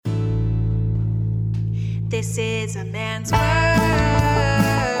This is a man's world,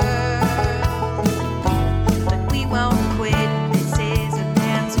 but we won't quit. This is a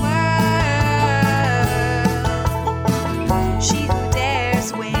man's world. She who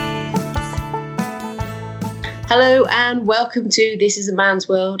dares wins. Hello and welcome to This is a Man's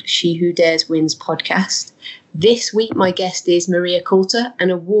World, She Who Dares Wins podcast. This week my guest is Maria Coulter, an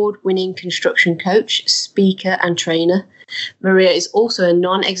award-winning construction coach, speaker and trainer. Maria is also a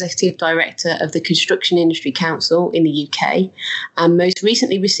non-executive director of the Construction Industry Council in the UK and most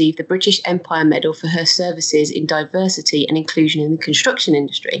recently received the British Empire Medal for her services in diversity and inclusion in the construction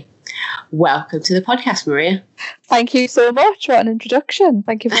industry. Welcome to the podcast, Maria. Thank you so much. What an introduction.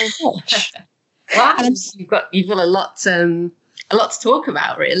 Thank you very much. Wow, you've got a lot to talk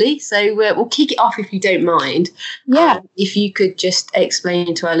about, really. So we'll kick it off if you don't mind. Yeah. If you could just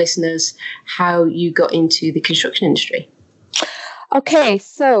explain to our listeners how you got into the construction industry. Okay,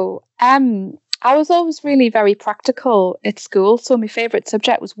 so I was always really very practical at school. So my favourite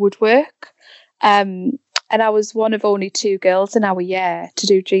subject was woodwork. And I was one of only two girls in our year to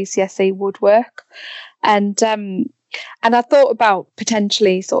do GCSE woodwork. And I thought about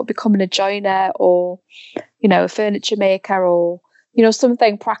potentially sort of becoming a joiner or, a furniture maker or,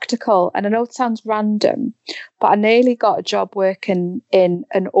 something practical. And I know it sounds random, but I nearly got a job working in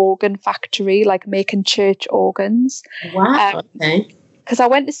an organ factory, like making church organs. Wow. Okay. Because I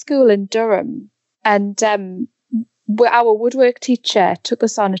went to school in Durham and our woodwork teacher took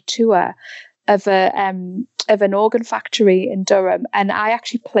us on a tour of an organ factory in Durham, and I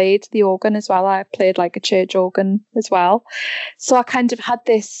actually played the organ as well. I played like a church organ as well. So I kind of had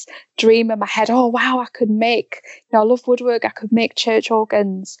this dream in my head, oh wow, I could make, I love woodwork, I could make church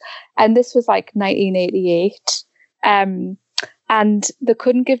organs. And this was like 1988. And they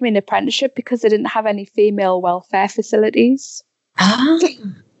couldn't give me an apprenticeship because they didn't have any female welfare facilities. Ah.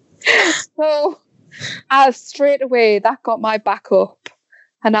 So straight away that got my back up.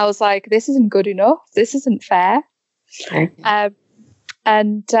 And I was like, this isn't good enough. This isn't fair. Okay.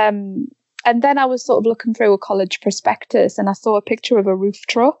 And then I was sort of looking through a college prospectus and I saw a picture of a roof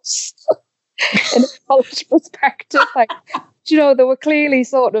truss in a college prospectus. Like, they were clearly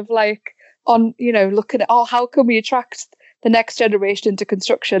sort of like on, looking at, how can we attract the next generation into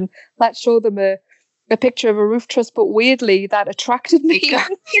construction? Let's show them a picture of a roof truss, but weirdly that attracted me.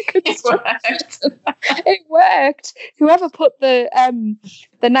 It worked. Whoever put the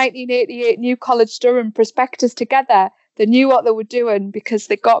 1988 New College Durham prospectus together, they knew what they were doing because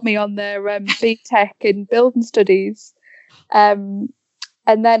they got me on their BTEC in building studies. And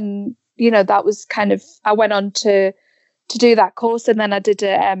then, that was kind of, I went on to do that course, and then I did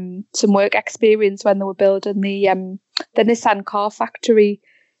some work experience when they were building the Nissan car factory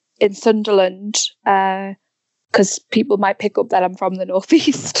in Sunderland, because people might pick up that I'm from the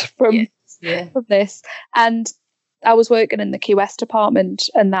northeast from this. And I was working in the QS department,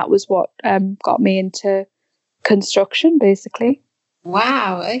 and that was what got me into construction, basically.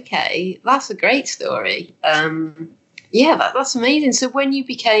 Wow. Okay, that's a great story. That's amazing. So when you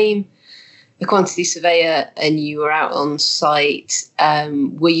became a quantity surveyor and you were out on site,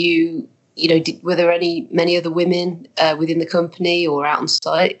 were you? Were there many other women within the company or out on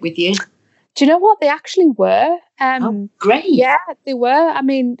site with you? Do you know what? They actually were. Great. Yeah, they were. I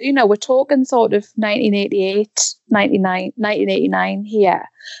mean, we're talking sort of 1988, 1989 here.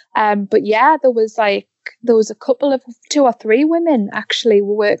 But yeah, there was a couple of 2 or 3 women actually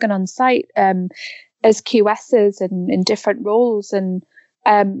were working on site as QSs and in different roles. And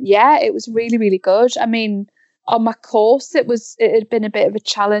it was really, really good. I mean, on my course, it had been a bit of a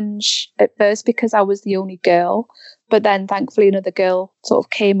challenge at first because I was the only girl, but then thankfully another girl sort of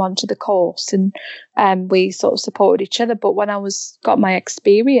came onto the course and we sort of supported each other. But when I got my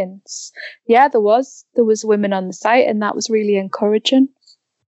experience, there was women on the site, and that was really encouraging.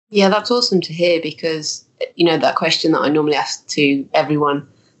 Yeah, that's awesome to hear because, that question that I normally ask to everyone,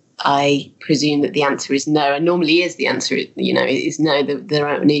 I presume that the answer is no, and normally is the answer, is no, there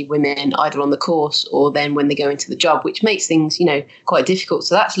aren't any women either on the course or then when they go into the job, which makes things, quite difficult.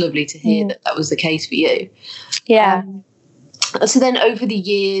 So that's lovely to hear that was the case for you. Yeah. So then over the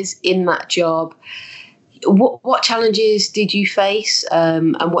years in that job, what challenges did you face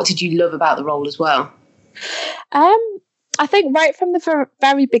and what did you love about the role as well? I think right from the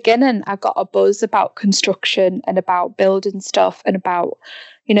very beginning, I got a buzz about construction and about building stuff and about,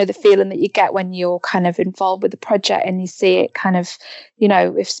 the feeling that you get when you're kind of involved with the project and you see it kind of,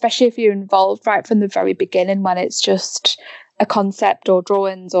 especially if you're involved right from the very beginning when it's just a concept or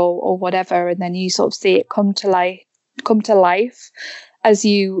drawings or whatever, and then you sort of see it come to life as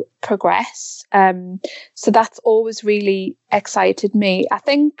you progress. So that's always really excited me. I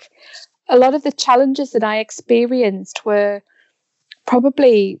think a lot of the challenges that I experienced were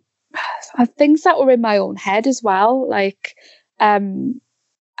probably things that were in my own head as well. Like, I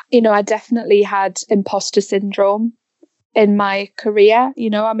definitely had imposter syndrome in my career.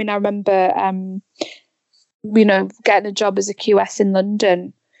 I remember, getting a job as a QS in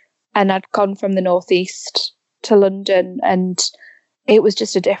London, and I'd gone from the Northeast to London, and it was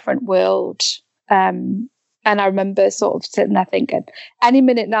just a different world. And I remember sort of sitting there thinking, any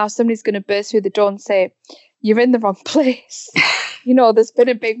minute now, somebody's going to burst through the door and say, "You're in the wrong place." There's been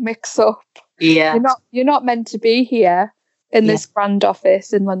a big mix-up. Yeah, you're not meant to be here in this grand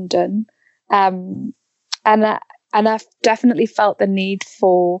office in London. And I've definitely felt the need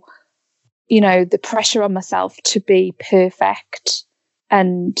for, the pressure on myself to be perfect.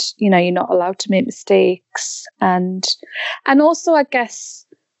 And, you're not allowed to make mistakes. And also, I guess,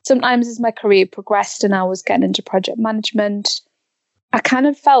 sometimes as my career progressed and I was getting into project management, I kind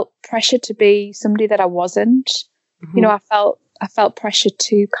of felt pressure to be somebody that I wasn't. Mm-hmm. I felt pressure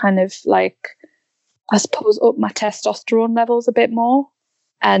to kind of like, I suppose, up my testosterone levels a bit more.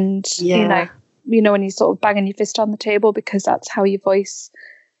 And, when you sort of banging your fist on the table because that's how your voice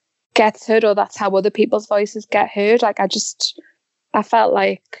gets heard, or that's how other people's voices get heard. Like, I felt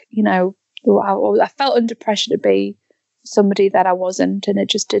like, I felt under pressure to be somebody that I wasn't, and it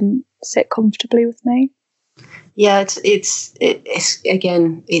just didn't sit comfortably with me. Yeah, it's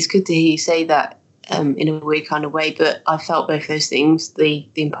again, it's good to hear you say that in a weird kind of way, but I felt both those things, the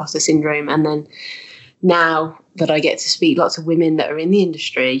imposter syndrome, and then now that I get to speak lots of women that are in the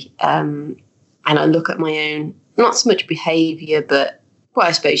industry, and I look at my own, not so much behaviour, but, well,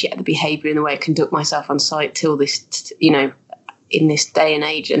 I suppose, the behaviour and the way I conduct myself on site till this, in this day and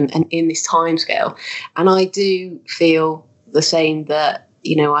age and in this time scale. And I do feel the same, that,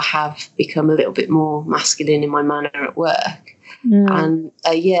 I have become a little bit more masculine in my manner at work. And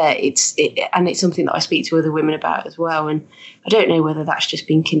it's something that I speak to other women about as well. And I don't know whether that's just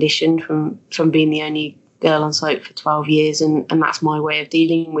been conditioned from being the only girl on site for 12 years, and that's my way of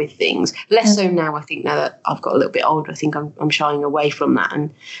dealing with things. Less so now. I think now that I've got a little bit older, I think I'm shying away from that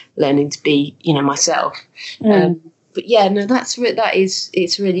and learning to be, myself. But yeah, no,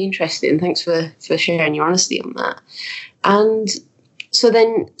 it's really interesting. Thanks for sharing your honesty on that. And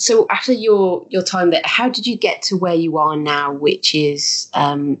so after your time there, how did you get to where you are now, which is,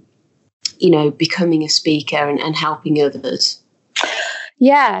 becoming a speaker and helping others?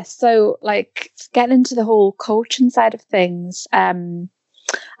 Yeah, so like getting into the whole coaching side of things, I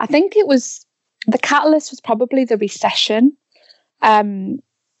think the catalyst was probably the recession.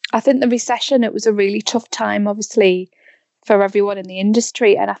 I think the recession, it was a really tough time, obviously, for everyone in the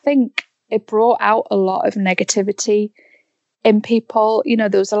industry. And I think it brought out a lot of negativity in people. There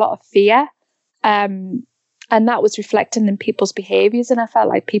was a lot of fear. And that was reflecting in people's behaviours. And I felt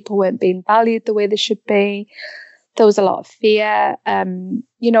like people weren't being valued the way they should be. There was a lot of fear.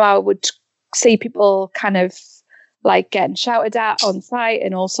 I would see people kind of like getting shouted at on site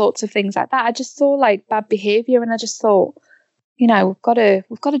and all sorts of things like that. I just saw like bad behaviour, and I just thought, we've got to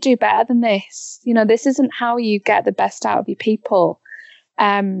do better than this. This isn't how you get the best out of your people.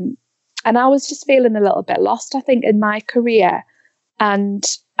 And I was just feeling a little bit lost, I think, in my career. And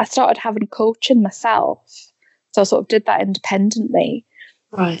I started having coaching myself. So I sort of did that independently.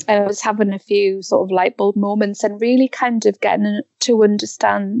 Right. And I was having a few sort of light bulb moments and really kind of getting to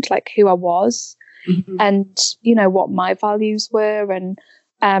understand like who I was, and, what my values were, and,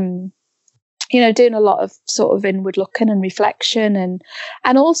 doing a lot of sort of inward looking and reflection, and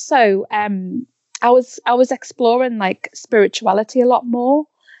also I was exploring like spirituality a lot more.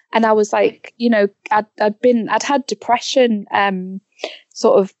 And I was like, I'd had depression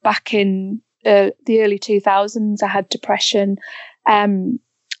sort of back in the early 2000s. I had depression, and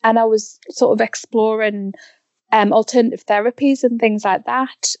I was sort of exploring alternative therapies and things like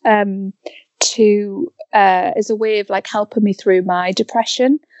that as a way of like helping me through my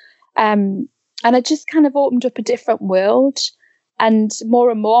depression. And it just kind of opened up a different world. And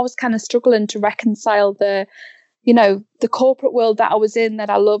more I was kind of struggling to reconcile the corporate world that I was in, that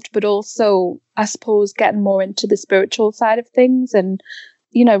I loved, but also, I suppose, getting more into the spiritual side of things, and,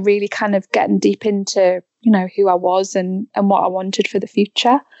 really kind of getting deep into, who I was and what I wanted for the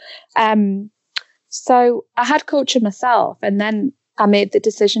future. So I had coaching myself, and then I made the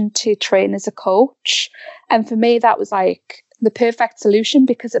decision to train as a coach. And for me, that was like the perfect solution,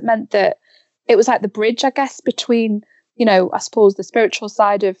 because it meant that it was like the bridge, I guess, between, I suppose, the spiritual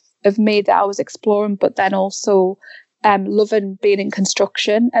side of me that I was exploring, but then also loving being in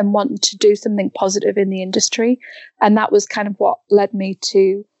construction and wanting to do something positive in the industry. And that was kind of what led me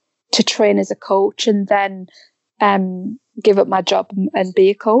to train as a coach, and then give up my job and be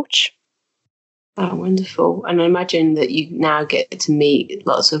a coach. Oh, wonderful. And I imagine that you now get to meet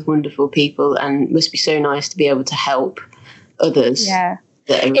lots of wonderful people, and it must be so nice to be able to help others. Yeah,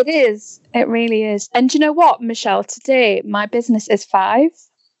 it is. It really is. And do you know what, Michelle? Today, my business is 5.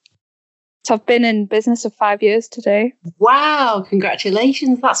 So I've been in business for 5 years today. Wow,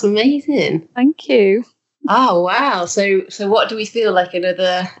 congratulations. That's amazing. Thank you. Oh, wow. So what do we feel like,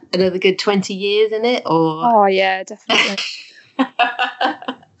 another good 20 years in it, or? Oh, yeah, definitely.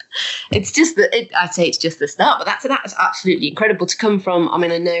 It's just I'd say it's just the start, but that's absolutely incredible to come from. I mean,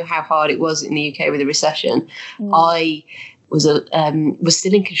 I know how hard it was in the UK with the recession. I was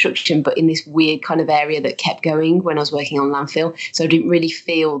still in construction, but in this weird kind of area that kept going when I was working on landfill. So I didn't really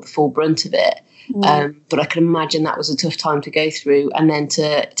feel the full brunt of it. But I can imagine that was a tough time to go through, and then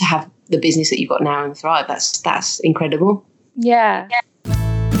to have the business that you've got now and thrive. That's incredible. Yeah.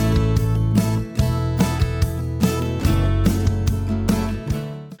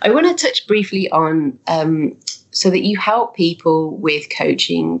 I want to touch briefly on so that you help people with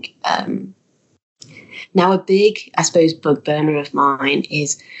coaching. Now, a big, I suppose, bug burner of mine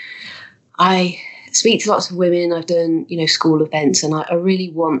is I speak to lots of women. I've done, school events, and I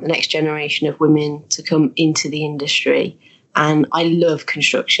really want the next generation of women to come into the industry. And I love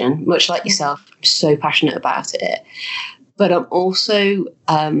construction, much like yourself. I'm so passionate about it. But I'm also,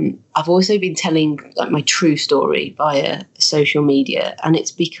 I've also been telling like my true story via social media. And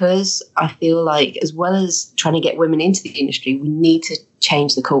it's because I feel like, as well as trying to get women into the industry, we need to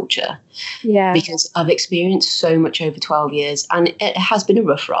change the culture. Yeah. Because I've experienced so much over 12 years, and it has been a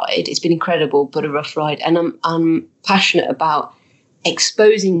rough ride. It's been incredible, but a rough ride. And I'm passionate about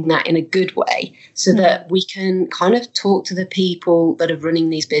exposing that in a good way, so that we can kind of talk to the people that are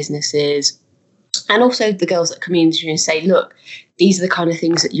running these businesses, and also the girls that come in and say, look, these are the kind of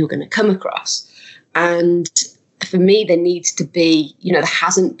things that you're going to come across. And for me, there needs to be, there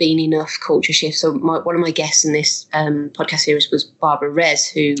hasn't been enough culture shift. So one of my guests in this podcast series was Barbara Rez,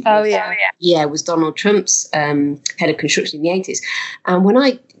 who was Donald Trump's head of construction in the 80s. And when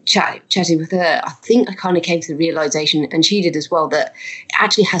I chatted with her, I think I kind of came to the realization, and she did as well, that it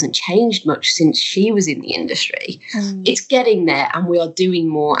actually hasn't changed much since she was in the industry. It's getting there, and we are doing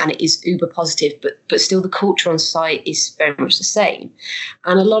more, and it is uber positive, but still the culture on site is very much the same.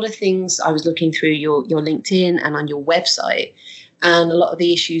 And a lot of things, I was looking through your LinkedIn and on your website, and a lot of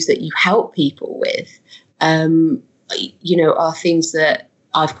the issues that you help people with, are things that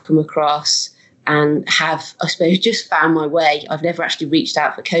I've come across and have, I suppose, just found my way. I've never actually reached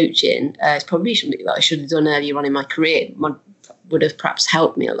out for coaching. It's probably something that I should have done earlier on in my career. Would have perhaps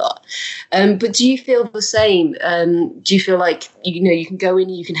helped me a lot. But do you feel the same? Do you feel like, you can go in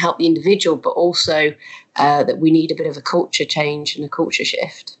and you can help the individual, but also that we need a bit of a culture change and a culture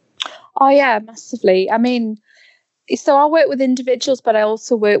shift? Oh, yeah, massively. I mean, so I work with individuals, but I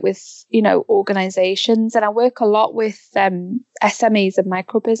also work with, organizations, and I work a lot with SMEs and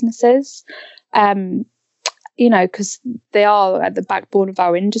micro businesses. Because they are at the backbone of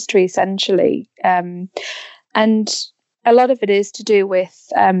our industry, essentially. And a lot of it is to do with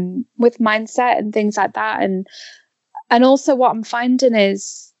mindset and things like that. And also what I'm finding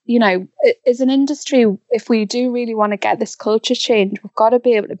is, as an industry, if we do really want to get this culture change, we've got to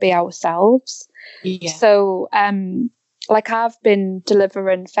be able to be ourselves. Yeah. So, I've been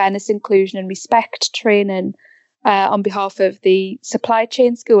delivering fairness, inclusion and respect training on behalf of the supply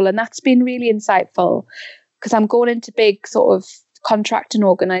chain school. And that's been really insightful, because I'm going into big sort of contracting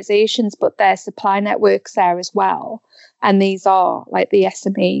organizations, but their supply networks there as well. And these are like the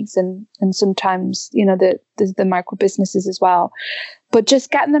SMEs and sometimes, the micro businesses as well. But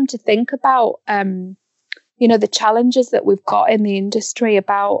just getting them to think about, the challenges that we've got in the industry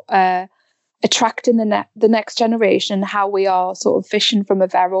about attracting the next generation, how we are sort of fishing from a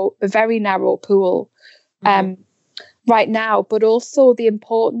very narrow pool. Right now, but also the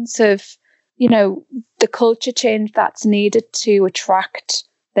importance of, the culture change that's needed to attract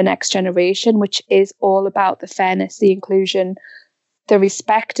the next generation, which is all about the fairness, the inclusion, the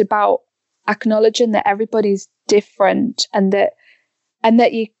respect, about acknowledging that everybody's different, and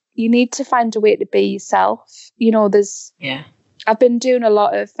that you need to find a way to be yourself. I've been doing a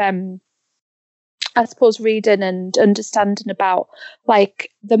lot of I suppose reading and understanding about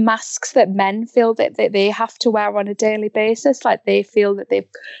like the masks that men feel that they have to wear on a daily basis. Like they feel that they've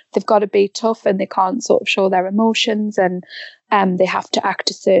got to be tough and they can't sort of show their emotions, and they have to act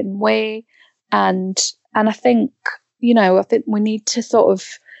a certain way. And I think, we need to sort of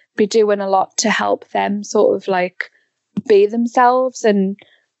be doing a lot to help them sort of like be themselves, and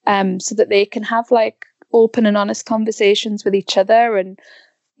so that they can have like open and honest conversations with each other, and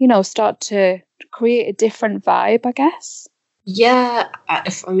start to create a different vibe, I guess. Yeah,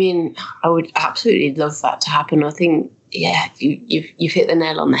 I mean, I would absolutely love that to happen. I think, yeah, you've hit the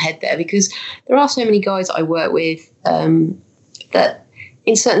nail on the head there, because there are so many guys I work with that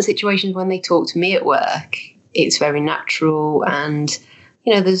in certain situations when they talk to me at work, it's very natural, and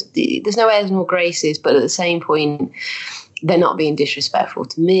there's no airs nor graces, but at the same point, they're not being disrespectful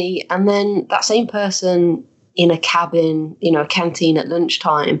to me. And then that same person in a cabin, a canteen at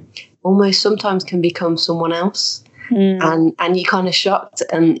lunchtime, almost sometimes can become someone else. And you're kind of shocked,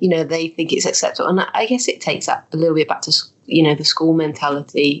 and they think it's acceptable. And I guess it takes that a little bit back to the school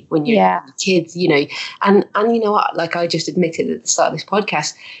mentality when you're kids, and you know what, like I just admitted at the start of this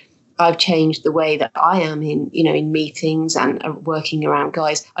podcast, I've changed the way that I am in meetings and working around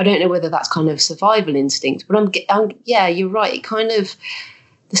guys. I don't know whether that's kind of survival instinct, but yeah, you're right. It kind of,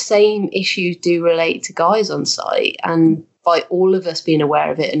 the same issues do relate to guys on site, and by all of us being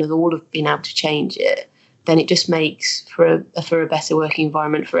aware of it and all of being able to change it, then it just makes for a better working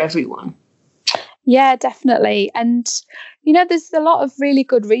environment for everyone. Yeah, definitely. And, there's a lot of really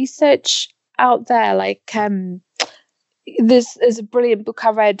good research out there. Like, there's a brilliant book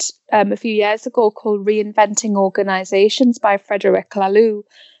I read a few years ago called Reinventing Organizations by Frederic Laloux.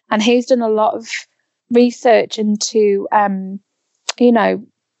 And he's done a lot of research into,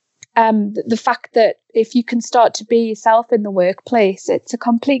 the fact that if you can start to be yourself in the workplace, it's a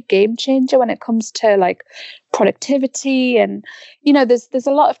complete game changer when it comes to like productivity. And there's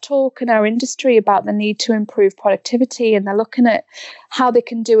a lot of talk in our industry about the need to improve productivity, and they're looking at how they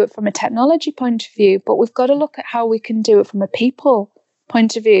can do it from a technology point of view, but we've got to look at how we can do it from a people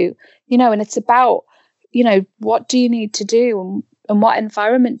point of view, and it's about what do you need to do, and what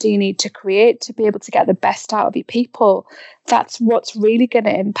environment do you need to create to be able to get the best out of your people. That's what's really going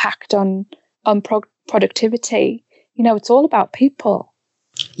to impact on productivity. It's all about people.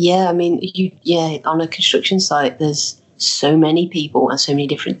 Yeah, I mean, on a construction site, there's so many people and so many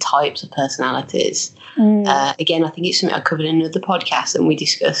different types of personalities. Again, I think it's something I covered in another podcast, and we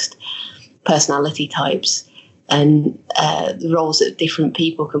discussed personality types and the roles that different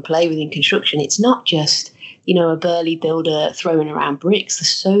people can play within construction. It's not just a burly builder throwing around bricks. There's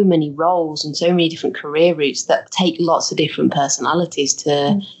so many roles and so many different career routes that take lots of different personalities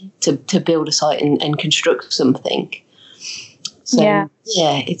to build a site and construct something. So yeah,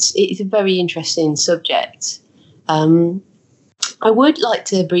 it's a very interesting subject. I would like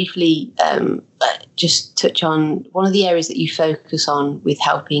to briefly just touch on one of the areas that you focus on with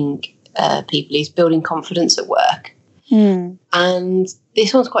helping people is building confidence at work. And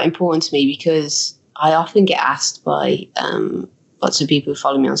this one's quite important to me because I often get asked by lots of people who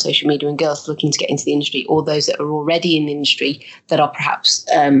follow me on social media, and girls looking to get into the industry, or those that are already in the industry that are perhaps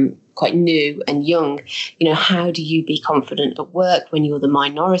quite new and young, how do you be confident at work when you're the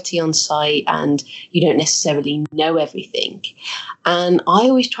minority on site and you don't necessarily know everything? And I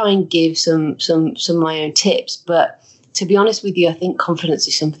always try and give some of my own tips, but to be honest with you, I think confidence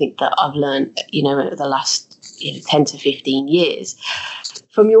is something that I've learned, over the last 10 to 15 years.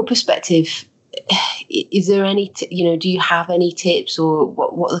 From your perspective, is there any, do you have any tips, or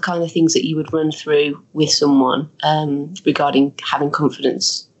what are the kind of things that you would run through with someone regarding having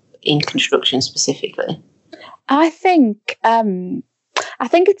confidence in construction specifically? I think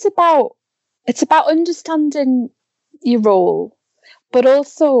it's about understanding your role, but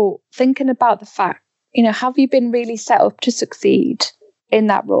also thinking about the fact, have you been really set up to succeed in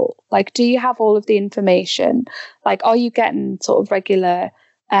that role? Like, do you have all of the information? Like, are you getting sort of regular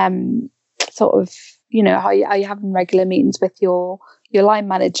are you having regular meetings with your line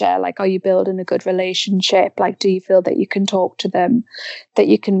manager? Like, are you building a good relationship? Like, do you feel that you can talk to them, that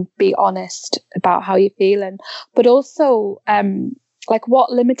you can be honest about how you're feeling? But also, like,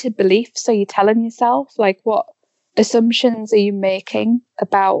 what limited beliefs are you telling yourself? Like, what assumptions are you making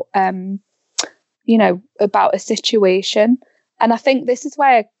about, about a situation? And I think this is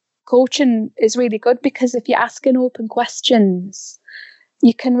where coaching is really good, because if you're asking open questions,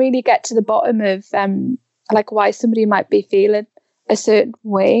 you can really get to the bottom of like why somebody might be feeling a certain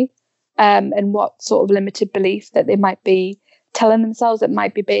way, and what sort of limited belief that they might be telling themselves that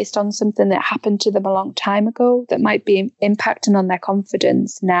might be based on something that happened to them a long time ago, that might be impacting on their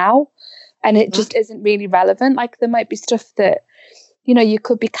confidence now, and it just isn't really relevant. Like, there might be stuff that you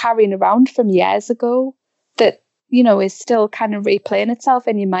could be carrying around from years ago that is still kind of replaying itself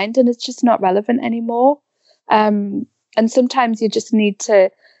in your mind, and it's just not relevant anymore. And sometimes you just need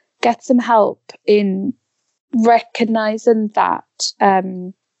to get some help in recognizing that,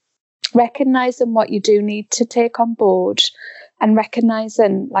 recognizing what you do need to take on board, and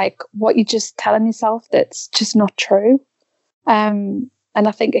recognizing like what you're just telling yourself that's just not true. And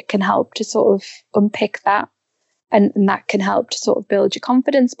I think it can help to sort of unpick that and that can help to sort of build your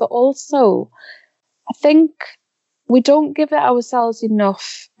confidence. But also, I think we don't give ourselves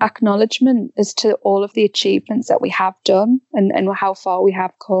enough acknowledgement as to all of the achievements that we have done and how far we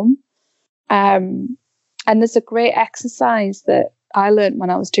have come. And there's a great exercise that I learned when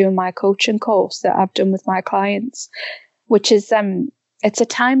I was doing my coaching course that I've done with my clients, which is it's a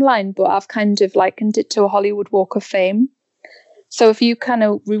timeline, but I've kind of likened it to a Hollywood Walk of Fame. So if you kind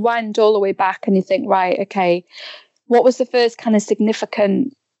of rewind all the way back and you think, right, okay, what was the first kind of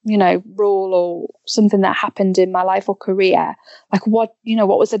significant, role or something that happened in my life or career? Like what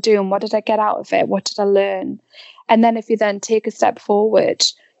was I doing? What did I get out of it? What did I learn? And then if you then take a step forward,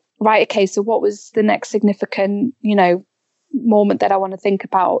 right, okay, so what was the next significant, moment that I want to think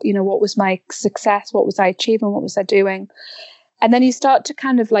about? What was my success? What was I achieving? What was I doing? And then you start to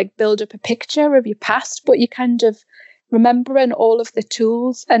kind of like build up a picture of your past, but you kind of remembering all of the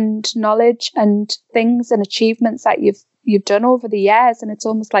tools and knowledge and things and achievements that you've done over the years, and it's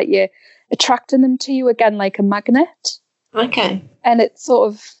almost like you're attracting them to you again like a magnet. Okay. And it's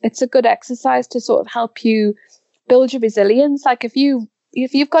a good exercise to sort of help you build your resilience. Like if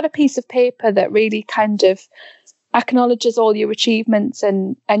you've got a piece of paper that really kind of acknowledges all your achievements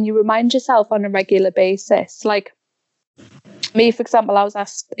and you remind yourself on a regular basis, like me, for example, I was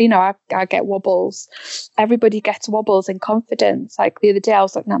asked, I get wobbles. Everybody gets wobbles in confidence. Like the other day I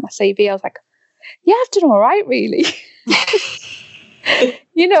was looking at my CV, I was like, yeah, I've done all right, really. Like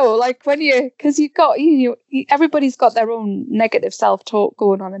because everybody's got their own negative self-talk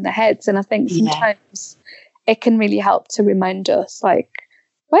going on in their heads. And I think sometimes it can really help to remind us, like,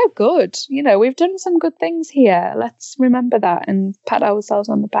 we're good. We've done some good things here. Let's remember that and pat ourselves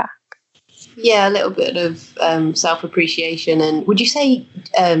on the back. Yeah, a little bit of self-appreciation. And would you say,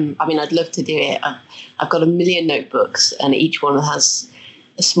 I'd love to do it. I've got a million notebooks and each one has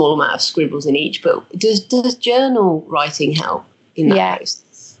a small amount of scribbles in each, but does journal writing help in that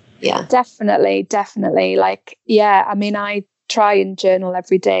process? Yeah. Definitely. Like, yeah, I try and journal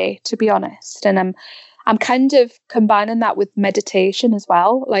every day, to be honest. And I'm kind of combining that with meditation as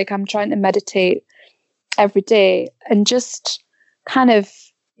well. Like I'm trying to meditate every day and just kind of,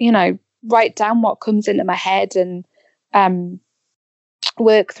 write down what comes into my head and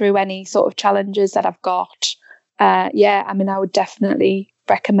work through any sort of challenges that I've got. I would definitely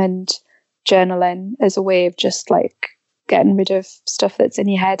recommend journaling as a way of just like getting rid of stuff that's in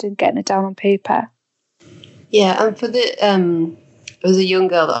your head and getting it down on paper. Yeah, and for there was a young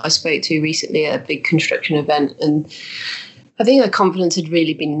girl that I spoke to recently at a big construction event, and I think her confidence had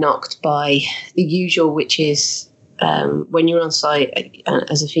really been knocked by the usual, which is when you're on site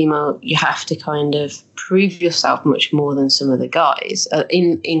as a female, you have to kind of prove yourself much more than some of the guys.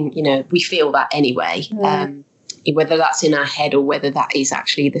 We feel that anyway, whether that's in our head or whether that is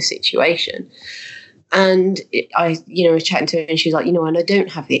actually the situation. And I was chatting to her, and she was like, and I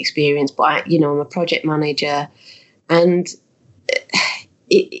don't have the experience, but I'm a project manager, and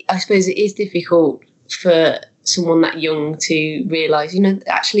I suppose it is difficult for someone that young to realise,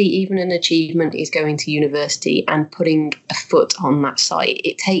 actually even an achievement is going to university and putting a foot on that site.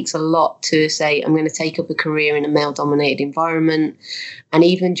 It takes a lot to say, I'm going to take up a career in a male-dominated environment, and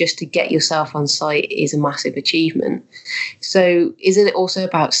even just to get yourself on site is a massive achievement. So is it also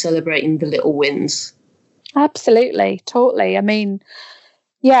about celebrating the little wins? Absolutely, totally.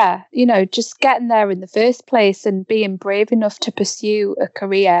 Just getting there in the first place and being brave enough to pursue a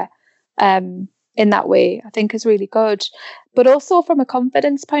career in that way, I think is really good. But also from a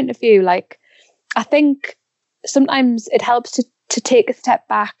confidence point of view, like I think sometimes it helps to take a step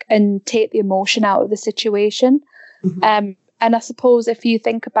back and take the emotion out of the situation. Mm-hmm. And I suppose if you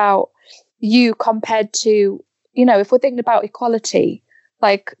think about you compared to, if we're thinking about equality,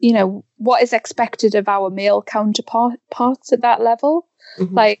 like, what is expected of our male counterparts at that level?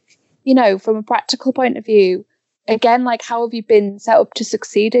 Mm-hmm. Like, from a practical point of view, again, like, how have you been set up to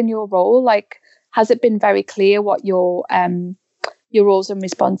succeed in your role? Like, has it been very clear what your roles and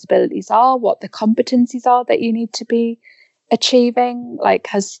responsibilities are, what the competencies are that you need to be achieving? Like,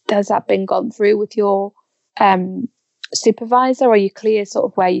 has that been gone through with your supervisor? Are you clear sort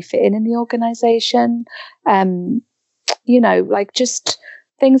of where you fit in the organisation? Like just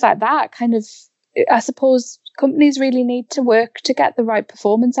things like that. Kind of, I suppose companies really need to work to get the right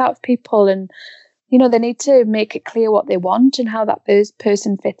performance out of people, and they need to make it clear what they want and how that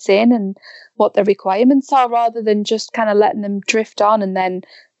person fits in and what their requirements are, rather than just kind of letting them drift on and then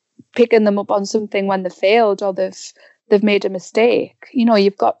picking them up on something when they've failed or they've made a mistake.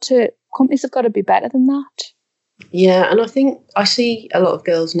 Companies have got to be better than that. Yeah, and I think I see a lot of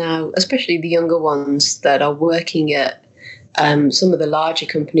girls now, especially the younger ones, that are working at some of the larger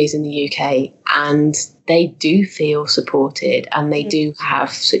companies in the UK, and they do feel supported, and they do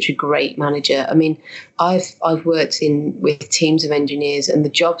have such a great manager. I mean, I've worked with teams of engineers, and the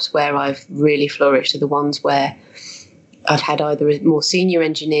jobs where I've really flourished are the ones where I've had either a more senior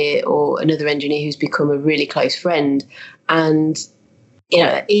engineer or another engineer who's become a really close friend, and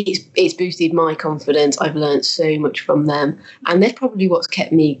it's boosted my confidence. I've learned so much from them, and they're probably what's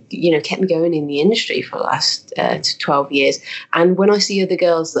kept me going in the industry for the last 12 years. And when I see other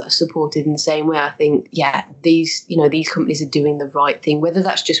girls that are supported in the same way, I think, these companies are doing the right thing. Whether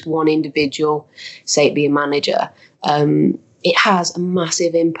that's just one individual, say it be a manager, it has a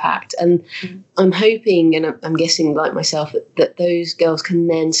massive impact. And I'm hoping, and I'm guessing like myself, that those girls can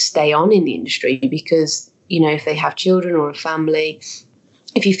then stay on in the industry, because if they have children or a family,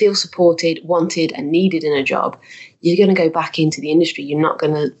 if you feel supported, wanted and needed in a job, you're going to go back into the industry. You're not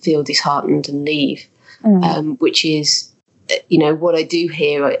going to feel disheartened and leave, which is, what I do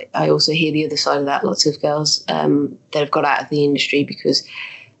hear. I also hear the other side of that. Lots of girls that have got out of the industry because,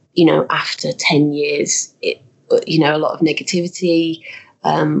 after 10 years, a lot of negativity,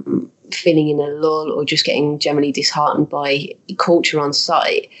 feeling in a lull, or just getting generally disheartened by culture on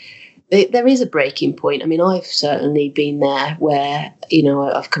site. There is a breaking point. I mean, I've certainly been there where,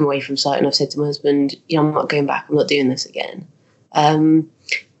 I've come away from site and I've said to my husband, I'm not going back. I'm not doing this again.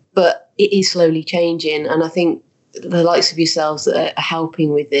 But it is slowly changing. And I think the likes of yourselves that are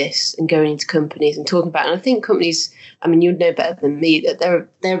helping with this and going into companies and talking about it. And I think companies, I mean, you'd know better than me, that they're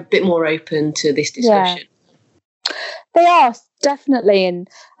a bit more open to this discussion. Yeah. They are, definitely. And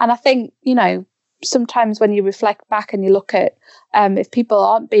I think, sometimes when you reflect back and you look at if people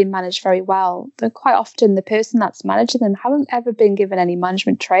aren't being managed very well, then quite often the person that's managing them haven't ever been given any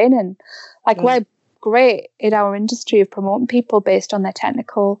management training. We're great in our industry of promoting people based on their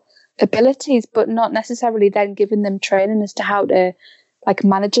technical abilities, but not necessarily then giving them training as to how to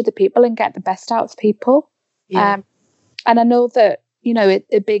manage other people and get the best out of people. And I know that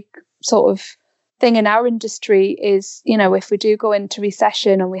a big sort of thing in our industry is, if we do go into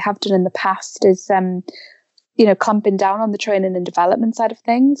recession, and we have done in the past, is clamping down on the training and development side of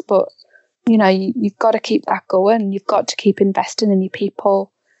things. But you've got to keep that going. You've got to keep investing in your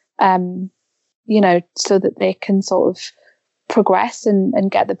people, so that they can sort of progress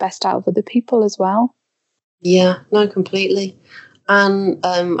and get the best out of other people as well. Yeah, no, completely. And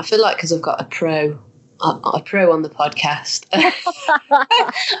I feel like, because I've got a pro on the podcast,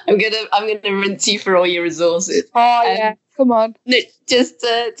 I'm gonna rinse you for all your resources. Oh yeah, come on. Just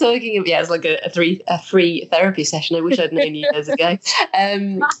talking of, it's like a free therapy session. I wish I'd known you years ago.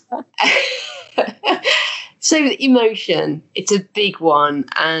 So emotion, it's a big one,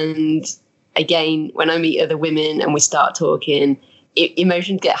 and again, when I meet other women and we start talking,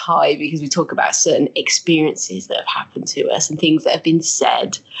 emotions get high because we talk about certain experiences that have happened to us and things that have been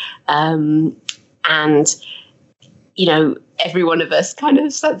said. And, every one of us kind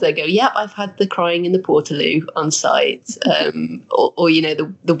of stands there and go, yep, I've had the crying in the Portaloo on site, or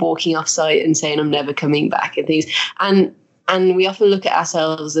the walking off site and saying I'm never coming back and things. And we often look at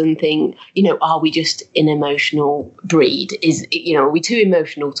ourselves and think, are we just an emotional breed? Are we too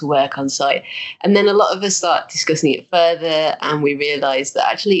emotional to work on site? And then a lot of us start discussing it further, and we realise that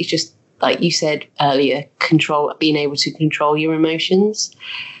actually it's just, like you said earlier, being able to control your emotions.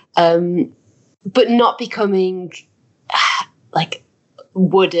 But not becoming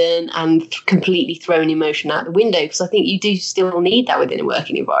wooden and completely throwing emotion out the window, because I think you do still need that within a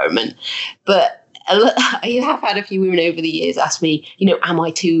working environment. But I have had a few women over the years ask me, am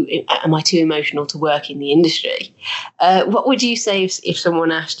I too emotional to work in the industry? What would you say if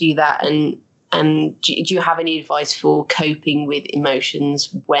someone asked you that? And do you have any advice for coping with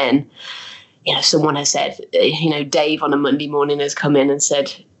emotions when, someone has said, Dave on a Monday morning has come in and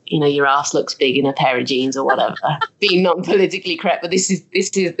said, your ass looks big in a pair of jeans or whatever, being non-politically correct, but this is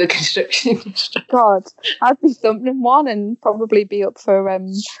the construction industry. God, I'd be thumping one and probably be up for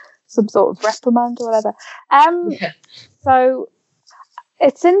some sort of reprimand or whatever. So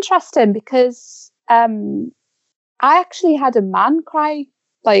it's interesting because I actually had a man cry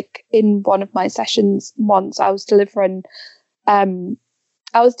in one of my sessions once. I was delivering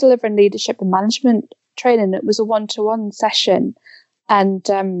leadership and management training. It was a one-to-one session. And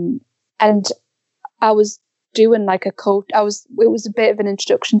I was doing a coach. It was a bit of an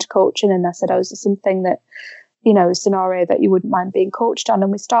introduction to coaching, and I said, is there something that, a scenario that you wouldn't mind being coached on?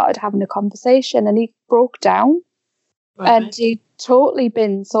 And we started having a conversation, and he broke down, and he'd totally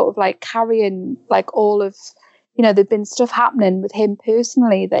been sort of carrying all of, there'd been stuff happening with him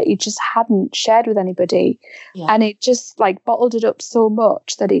personally that he just hadn't shared with anybody, and it just bottled it up so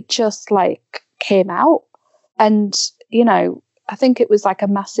much that it just came out. And you know, I think it was like a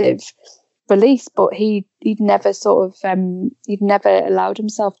massive release, but he'd never sort of he'd never allowed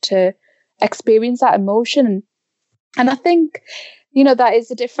himself to experience that emotion. And I think, you know, that is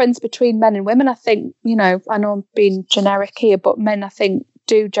the difference between men and women. I think, you know, I know I'm being generic here, but men, I think,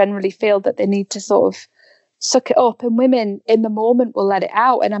 do generally feel that they need to sort of suck it up, and women in the moment will let it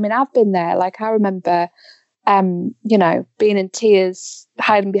out. And I mean, I've been there. Like, I remember, you know, being in tears,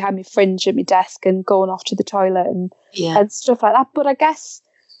 hiding behind my fringe at my desk and going off to the toilet and stuff like that. But I guess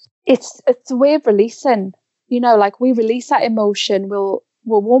it's a way of releasing, you know, like we release that emotion, we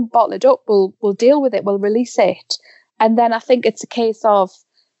won't bottle it up, we'll deal with it, we'll release it. And then I think it's a case of,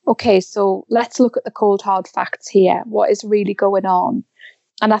 okay, so let's look at the cold hard facts here. What is really going on?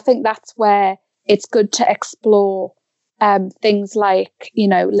 And I think that's where it's good to explore things like, you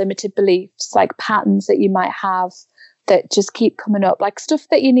know, limited beliefs, like patterns that you might have that just keep coming up, like stuff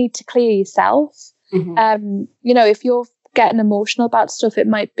that you need to clear yourself. You know, if you're getting emotional about stuff, it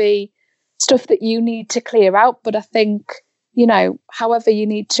might be stuff that you need to clear out. But I think, you know, however you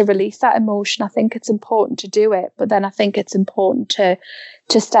need to release that emotion, I think it's important to do it. But then I think it's important to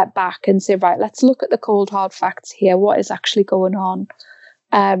step back and say, right, let's look at the cold hard facts here. What is actually going on?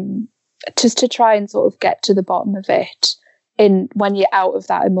 Just to try and sort of get to the bottom of it when you're out of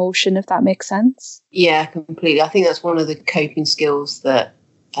that emotion, if that makes sense. Yeah, completely. I think that's one of the coping skills that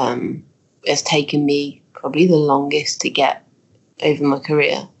has taken me probably the longest to get over my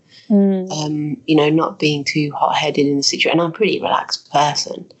career. You know, not being too hot-headed in the situation. And I'm a pretty relaxed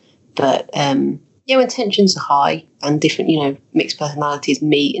person, but yeah, when tensions are high and different, you know, mixed personalities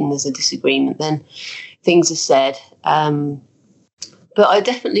meet and there's a disagreement, then things are said. But I'd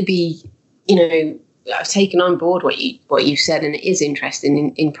definitely be, you know, I've taken on board what you said, and it is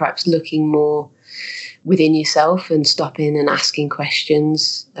interesting in perhaps looking more within yourself and stopping and asking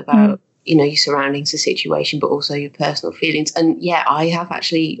questions about, you know, your surroundings, the situation, but also your personal feelings. And yeah, I have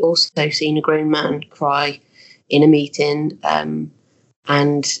actually also seen a grown man cry in a meeting,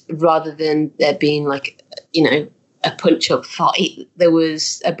 and rather than there being like, you know, a punch-up fight, there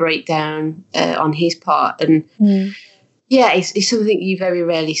was a breakdown on his part. And yeah, it's something you very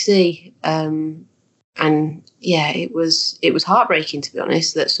rarely see. And yeah, it was heartbreaking, to be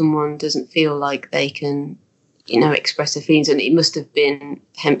honest, that someone doesn't feel like they can, you know, express their feelings. And it must have been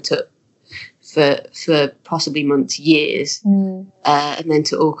hemped up for possibly months, years, and then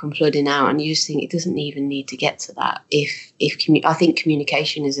to all come flooding out. And you just think it doesn't even need to get to that. I think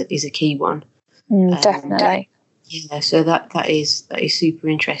communication is a key one. Definitely. Yeah, so that is super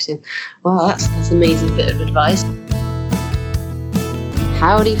interesting. Well, that's an amazing bit of advice.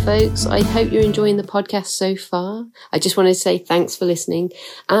 Howdy, folks. I hope you're enjoying the podcast so far. I just wanted to say thanks for listening.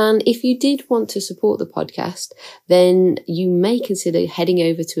 And if you did want to support the podcast, then you may consider heading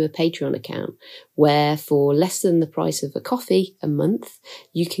over to a Patreon account where for less than the price of a coffee a month,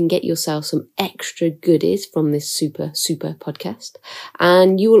 you can get yourself some extra goodies from this super, super podcast.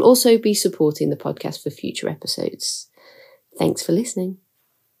 And you will also be supporting the podcast for future episodes. Thanks for listening.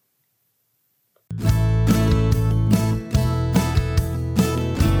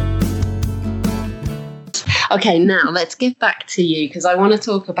 Okay, now let's get back to you, because I want to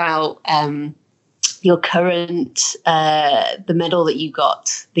talk about your current, the medal that you got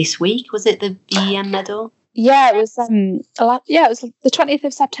this week. Was it the BEM medal? Yeah, it was. It was the 20th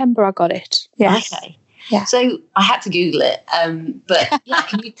of September. I got it. Yes. Okay. Yeah. So I had to Google it, but yeah,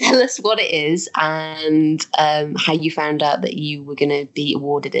 can you tell us what it is and how you found out that you were going to be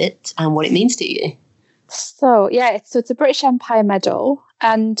awarded it and what it means to you? So yeah, it's a British Empire medal,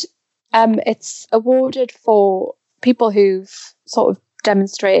 and it's awarded for people who've sort of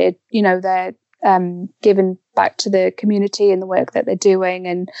demonstrated, you know, they're giving back to the community and the work that they're doing,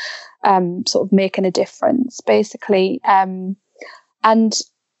 and sort of making a difference, basically. And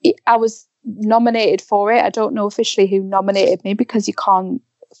I was nominated for it. I don't know officially who nominated me because you can't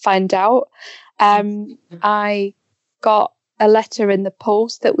find out. I got a letter in the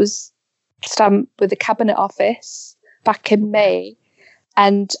post that was stamped with the Cabinet Office back in May.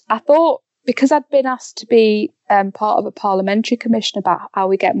 And I thought, because I'd been asked to be part of a parliamentary commission about how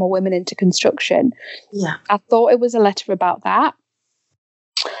we get more women into construction, I thought it was a letter about that.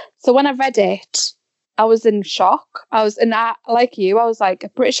 So when I read it, I was in shock. Like you, I was like, a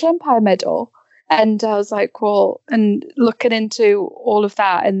British Empire medal. And I was like, well, and looking into all of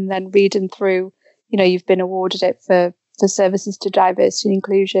that and then reading through, you know, you've been awarded it for services to diversity and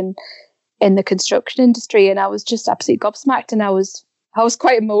inclusion in the construction industry. And I was just absolutely gobsmacked, and I was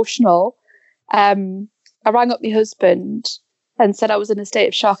quite emotional. I rang up my husband and said I was in a state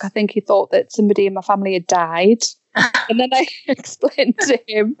of shock. I think he thought that somebody in my family had died. And then I explained to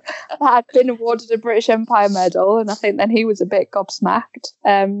him that I'd been awarded a British Empire Medal, and I think then he was a bit gobsmacked.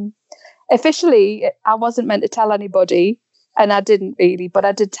 Officially, I wasn't meant to tell anybody, and I didn't really, but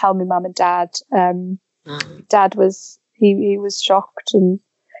I did tell my mum and dad. Dad was he was shocked, and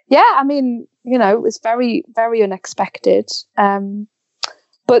yeah, I mean, it was very, very unexpected.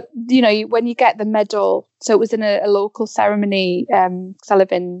 But when you get the medal, so it was in a local ceremony. 'Cause I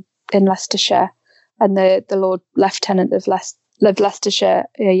live in Leicestershire, and the Lord Lieutenant of Leicestershire,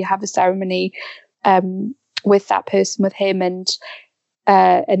 you have a ceremony with that person, with him, and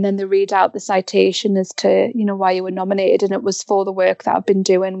then they read out the citation as to why you were nominated, and it was for the work that I've been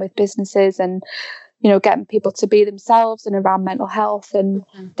doing with businesses and getting people to be themselves and around mental health and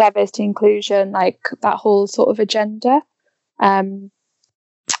diversity inclusion, like that whole sort of agenda. And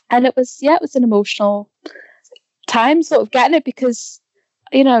it was an emotional time sort of getting it, because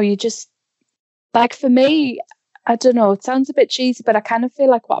you just, like, for me, I don't know, it sounds a bit cheesy, but I kind of feel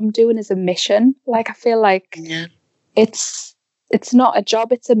like what I'm doing is a mission. Like, I feel like it's not a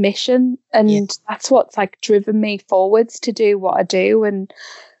job, it's a mission, and that's what's like driven me forwards to do what I do. And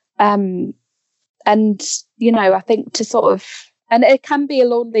I think to sort of, and it can be a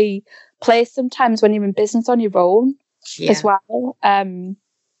lonely place sometimes when you're in business on your own as well.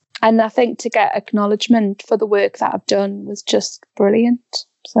 And I think to get acknowledgement for the work that I've done was just brilliant.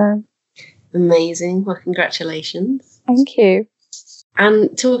 So amazing. Well, congratulations. Thank you.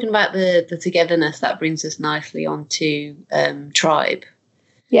 And talking about the togetherness, that brings us nicely onto Tribe.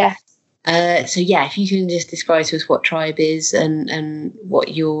 Yeah. If you can just describe to us what Tribe is and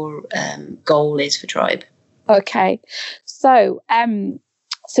what your goal is for Tribe. Okay. So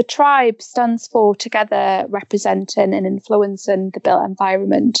Tribe stands for Together Representing and Influencing the Built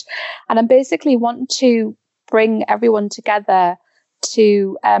Environment. And I'm basically wanting to bring everyone together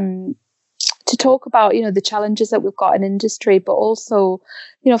to talk about, the challenges that we've got in industry, but also,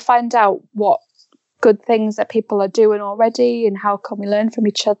 find out what good things that people are doing already and how can we learn from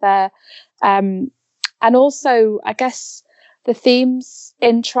each other. And also, I guess the themes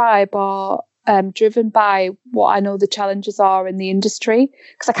in Tribe are driven by what I know the challenges are in the industry,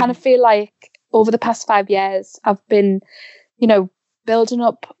 because I kind of feel like over the past 5 years I've been building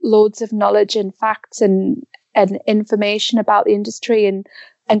up loads of knowledge and facts and information about the industry and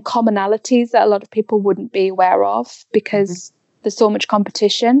commonalities that a lot of people wouldn't be aware of, because there's so much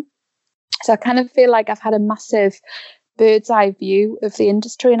competition. So I kind of feel like I've had a massive bird's eye view of the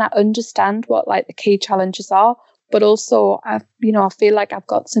industry, and I understand what like the key challenges are, but also I feel like I've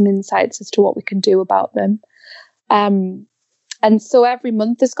got some insights as to what we can do about them. And so every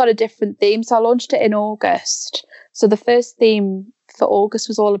month has got a different theme. So I launched it in August. So the first theme for August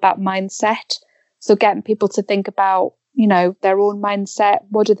was all about mindset. So getting people to think about, their own mindset.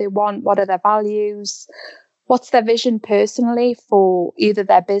 What do they want? What are their values? What's their vision personally for either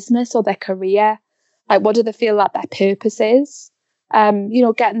their business or their career? Like, what do they feel like their purpose is?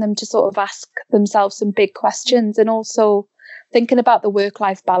 Getting them to sort of ask themselves some big questions, and also thinking about the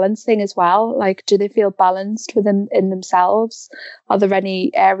work-life balance thing as well. Like, do they feel balanced within in themselves? Are there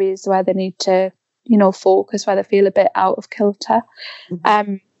any areas where they need to, focus, where they feel a bit out of kilter?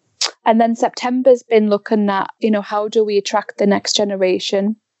 And then September's been looking at, how do we attract the next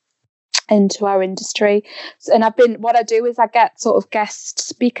generation into our industry? And what I do is I get sort of guest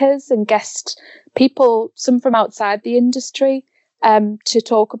speakers and guest people, some from outside the industry, to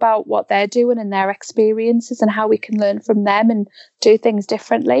talk about what they're doing and their experiences and how we can learn from them and do things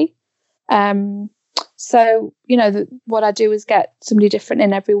differently. What I do is get somebody different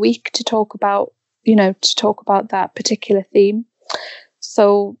in every week to talk about that particular theme.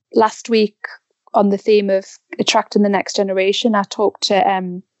 So last week, on the theme of attracting the next generation, I talked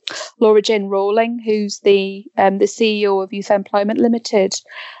to Laura Jane Rowling, who's the CEO of Youth Employment Limited,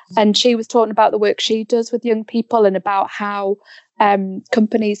 and she was talking about the work she does with young people and about how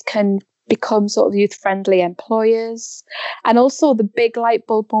companies can become sort of youth-friendly employers. And also the big light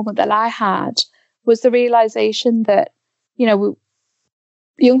bulb moment that I had was the realization that,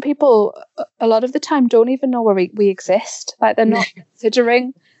 young people a lot of the time don't even know where we exist. Like, they're not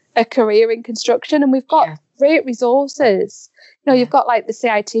considering a career in construction, and we've got great resources. You've got like the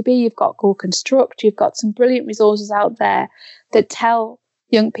CITB, you've got Go Construct, you've got some brilliant resources out there that tell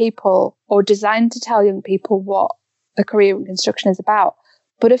young people, or designed to tell young people, what a career in construction is about.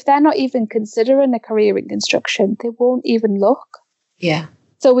 But if they're not even considering a career in construction, they won't even look. Yeah.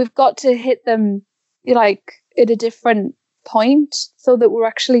 So we've got to hit them like at a different point, so that we're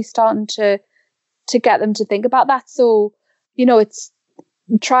actually starting to get them to think about that. So, it's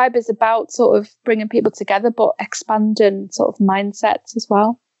Tribe is about sort of bringing people together, but expanding sort of mindsets as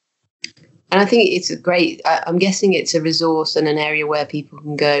well. And I think it's a great, I'm guessing it's a resource and an area where people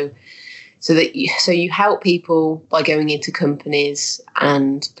can go so that you help people by going into companies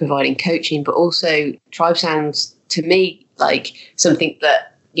and providing coaching, but also Tribe sounds to me like something that,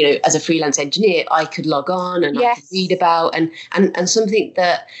 as a freelance engineer, I could log on and I could read about and something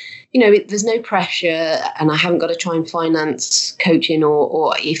that, there's no pressure and I haven't got to try and finance coaching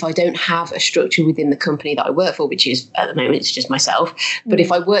or if I don't have a structure within the company that I work for, which is at the moment, it's just myself. But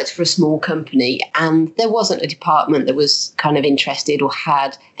if I worked for a small company and there wasn't a department that was kind of interested or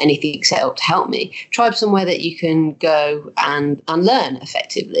had anything set up to help me, Tribe somewhere that you can go and learn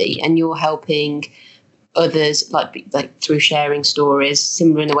effectively, and you're helping others like through sharing stories,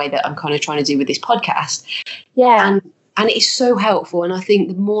 similar in the way that I'm kind of trying to do with this podcast. And it is so helpful. And I think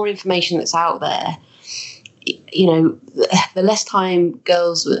the more information that's out there, the less time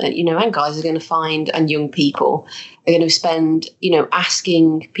girls, and guys are going to find, and young people are going to spend,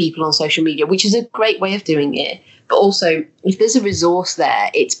 asking people on social media, which is a great way of doing it. But also, if there's a resource there,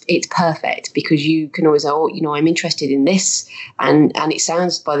 it's perfect, because you can always say, I'm interested in this, and it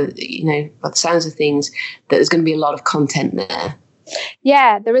sounds by the sounds of things that there's going to be a lot of content there.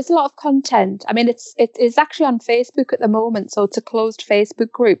 Yeah, there is a lot of content. I mean, it is actually on Facebook at the moment, so it's a closed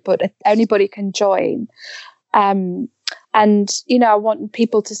Facebook group, but anybody can join. And, I want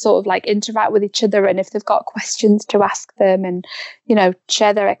people to sort of like interact with each other, and if they've got questions to ask them, and,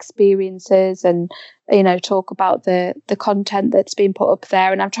 share their experiences and, talk about the content that's being put up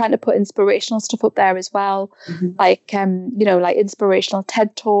there. And I'm trying to put inspirational stuff up there as well, like inspirational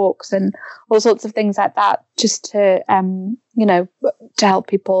TED Talks and all sorts of things like that, just to, to help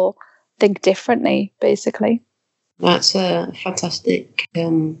people think differently, basically. That's a fantastic,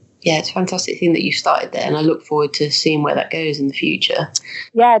 it's a fantastic thing that you started there, and I look forward to seeing where that goes in the future.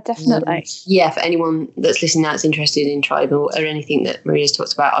 Yeah, definitely. For anyone that's listening that's interested in Tribe or anything that Maria's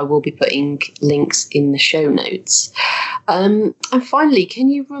talked about, I will be putting links in the show notes. And finally, can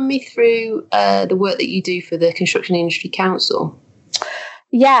you run me through the work that you do for the Construction Industry Council?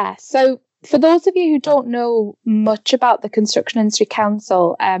 Yeah, so for those of you who don't know much about the Construction Industry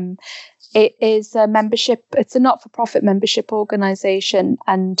Council, it is a membership. It's a not-for-profit membership organisation,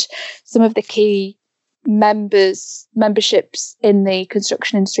 and some of the key memberships in the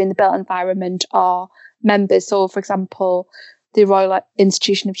construction industry and the built environment are members. So, for example, the Royal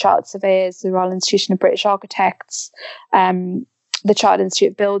Institution of Chartered Surveyors, the Royal Institution of British Architects, the Chartered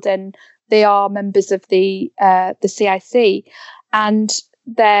Institute of Building. They are members of the CIC, and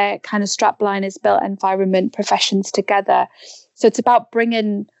their kind of strapline is built environment professions together. So it's about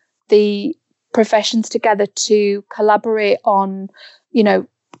bringing the professions together to collaborate on,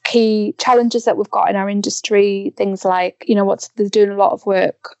 key challenges that we've got in our industry. Things like, they're doing a lot of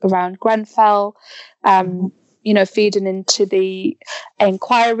work around Grenfell, feeding into the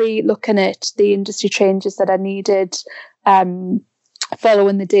inquiry, looking at the industry changes that are needed,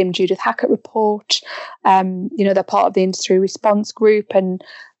 following the Dame Judith Hackett report. They're part of the industry response group, and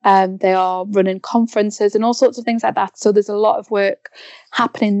they are running conferences and all sorts of things like that. So there's a lot of work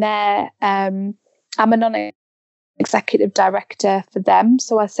happening there. I'm a non-executive director for them,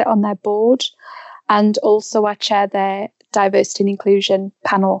 so I sit on their board, and also I chair their diversity and inclusion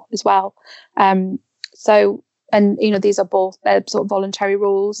panel as well. These are both sort of voluntary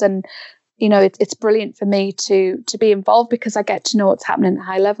roles, and it's brilliant for me to be involved, because I get to know what's happening at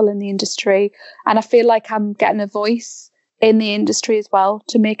high level in the industry, and I feel like I'm getting a voice in the industry as well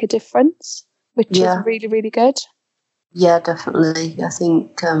to make a difference, which is really, really good. Yeah, definitely. I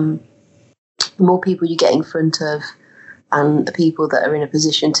think the more people you get in front of, and the people that are in a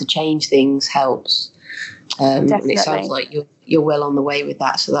position to change things, helps. And it sounds like you're well on the way with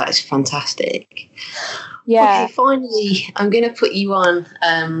that, so that is fantastic. Yeah. Okay, finally, I'm going to put you on,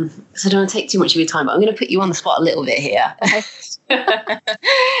 so I don't want to take too much of your time, but I'm going to put you on the spot a little bit here.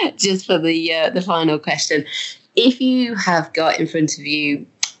 Just for the final question. If you have got in front of you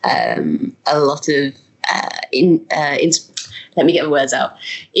a lot of, let me get my words out.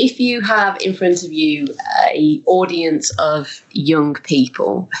 If you have in front of you an audience of young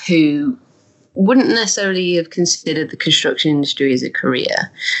people who wouldn't necessarily have considered the construction industry as a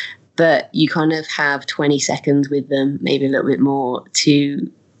career, but you kind of have 20 seconds with them, maybe a little bit more, to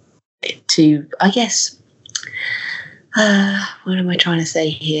I guess, what am I trying to say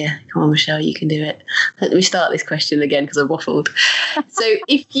here? Come on, Michelle, you can do it. Let me start this question again, because I waffled. So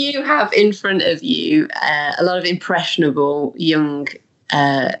if you have in front of you a lot of impressionable young,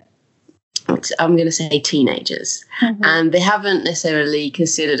 I'm going to say teenagers, and they haven't necessarily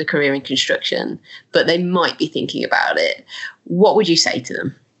considered a career in construction, but they might be thinking about it, what would you say to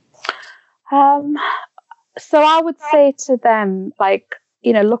them? So I would say to them, like,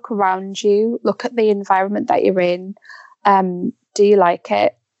 look around you, look at the environment that you're in. Do you like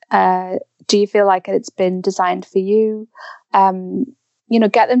it? Do you feel like it's been designed for you?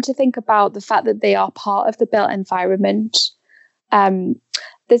 Get them to think about the fact that they are part of the built environment.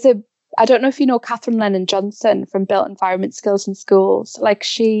 I don't know if you know Catherine Lennon Johnson from Built Environment Skills in Schools. Like,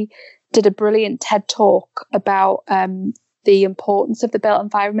 she did a brilliant TED talk about the importance of the built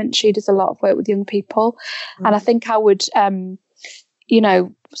environment. She does a lot of work with young people. And I think I would,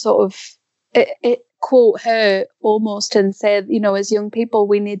 sort of quote her almost and say, as young people,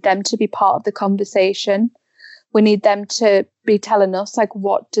 we need them to be part of the conversation. We need them to be telling us, like,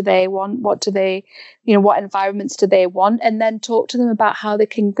 what do they want? What do they, what environments do they want? And then talk to them about how they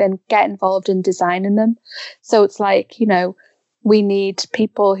can then get involved in designing them. So it's like, we need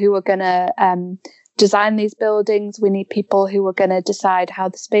people who are going to design these buildings. We need people who are going to decide how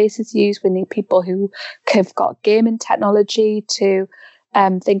the space is used. We need people who have got gaming technology to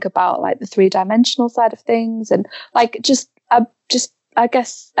think about, like, the 3-dimensional side of things. And, like, I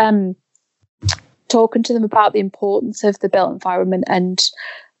guess, talking to them about the importance of the built environment and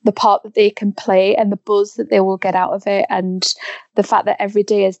the part that they can play and the buzz that they will get out of it, and the fact that every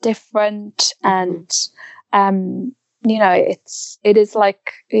day is different. And it is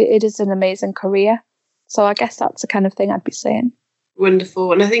an amazing career. So I guess that's the kind of thing I'd be saying.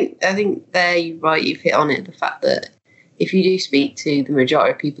 Wonderful. And I think there you've hit on it, the fact that if you do speak to the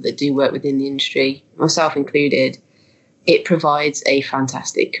majority of people that do work within the industry, myself included, it provides a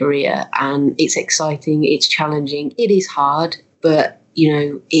fantastic career, and it's exciting, it's challenging, it is hard, but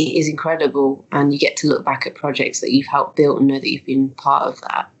it is incredible, and you get to look back at projects that you've helped build and know that you've been part of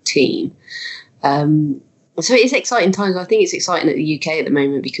that team. So it is exciting times. I think it's exciting at the UK at the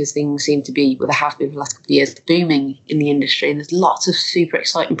moment because things seem to be, they have been for the last couple of years, booming in the industry, and there's lots of super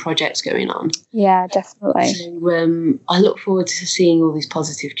exciting projects going on. Yeah, definitely. So I look forward to seeing all these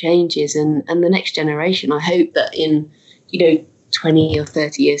positive changes, and the next generation. I hope that in 20 or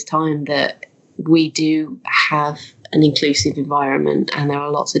 30 years time that we do have an inclusive environment and there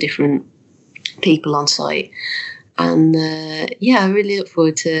are lots of different people on site. And I really look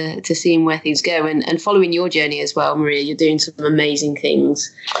forward to seeing where things go and following your journey as well, Maria. You're doing some amazing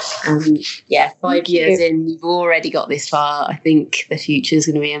things. 5 years in, you've already got this far. I think the future is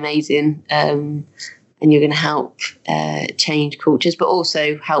going to be amazing, and you're going to help change cultures, but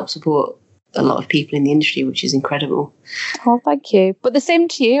also help support a lot of people in the industry, which is incredible. Oh, thank you. But the same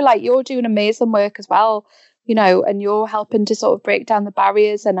to you. Like, you're doing amazing work as well, and you're helping to sort of break down the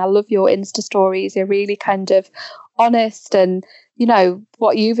barriers. And I love your Insta stories. You're really kind of honest, and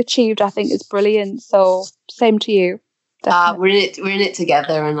what you've achieved, I think, is brilliant. So same to you. We're in it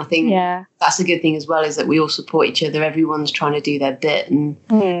together, and I think that's a good thing as well, is that we all support each other. Everyone's trying to do their bit, and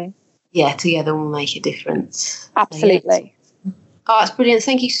together we'll make a difference. Absolutely. Oh, that's brilliant.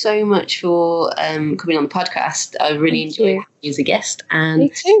 Thank you so much for coming on the podcast. I really enjoyed having you as a guest. And me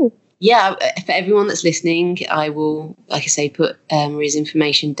too. Yeah, for everyone that's listening, I will, like I say, put Maria's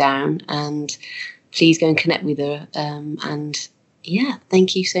information down, and please go and connect with her.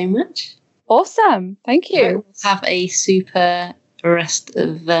 Thank you so much. Awesome. Thank you. Have a super rest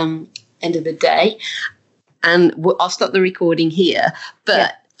of end of the day. And I'll stop the recording here.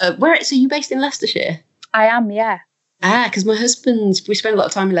 But so you're based in Leicestershire? I am, yeah. Because we spend a lot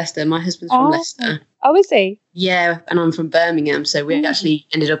of time in Leicester. My husband's from Leicester. Oh, is he? Yeah, and I'm from Birmingham. So we actually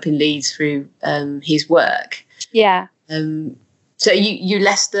ended up in Leeds through his work. Yeah. So you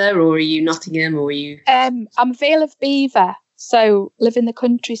Leicester, or are you Nottingham, or are you? I'm Vale of Belvoir, so live in the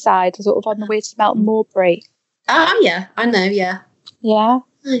countryside, sort of on the way to Melton Mowbray. Oh, yeah, I know, yeah. Yeah.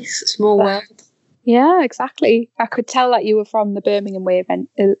 Nice, small world. Yeah, exactly. I could tell that you were from the Birmingham way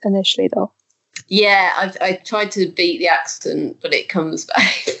initially, though. Yeah, I tried to beat the accent, but it comes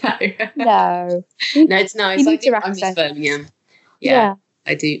back. No, it's nice. I miss Birmingham. Yeah,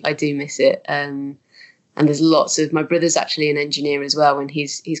 I do miss it. And there's lots of, my brother's actually an engineer as well, and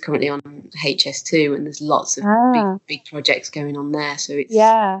he's currently on HS2, and there's lots of big projects going on there. So it's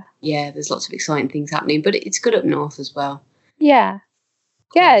there's lots of exciting things happening, but it's good up north as well. Yeah,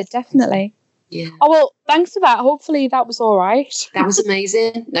 definitely. Yeah. Oh, well, thanks for that. Hopefully that was all right. That was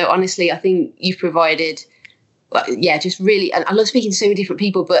amazing. No, honestly, I think you've provided, just really, and I love speaking to so many different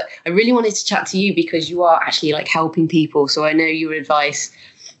people, but I really wanted to chat to you because you are actually like helping people. So I know your advice,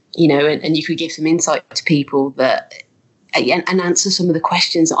 and you could give some insight to people that, and answer some of the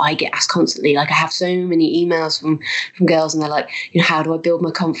questions that I get asked constantly. Like, I have so many emails from girls, and they're like, how do I build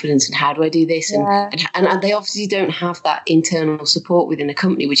my confidence, and how do I do this? And they obviously don't have that internal support within a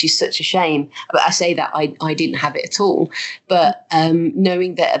company, which is such a shame. But I say that I didn't have it at all. But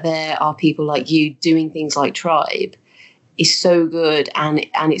knowing that there are people like you doing things like Tribe is so good, and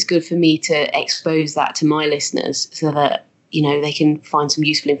it's good for me to expose that to my listeners so that, you know, they can find some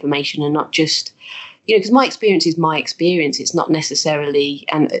useful information and not just, you know, because my experience is my experience. It's not necessarily,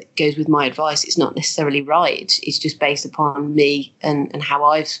 and it goes with my advice, it's not necessarily right. It's just based upon me and how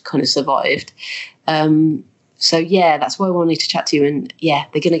I've kind of survived. So, yeah, that's why I wanted to chat to you. And, yeah,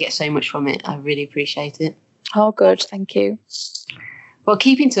 they're going to get so much from it. I really appreciate it. Oh, good. Thank you. Well,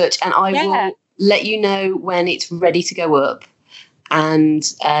 keep in touch, and I will let you know when it's ready to go up, and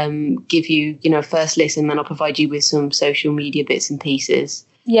give you, you know, first listen. Then I'll provide you with some social media bits and pieces.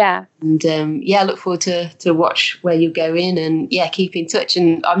 Yeah. And I look forward to watch where you're going, and keep in touch.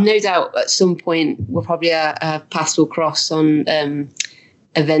 And I've no doubt at some point we'll probably paths will cross on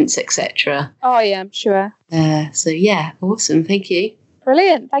events, etc. Oh yeah, I'm sure. So yeah, awesome. Thank you.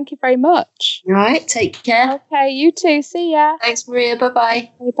 Brilliant. Thank you very much. All right, take care. Okay, you too. See ya. Thanks, Maria.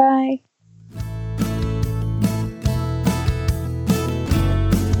 Bye-bye. Bye.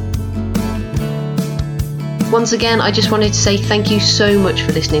 Once again, I just wanted to say thank you so much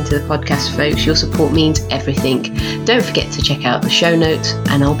for listening to the podcast, folks. Your support means everything. Don't forget to check out the show notes,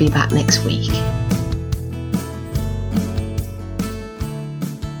 and I'll be back next week.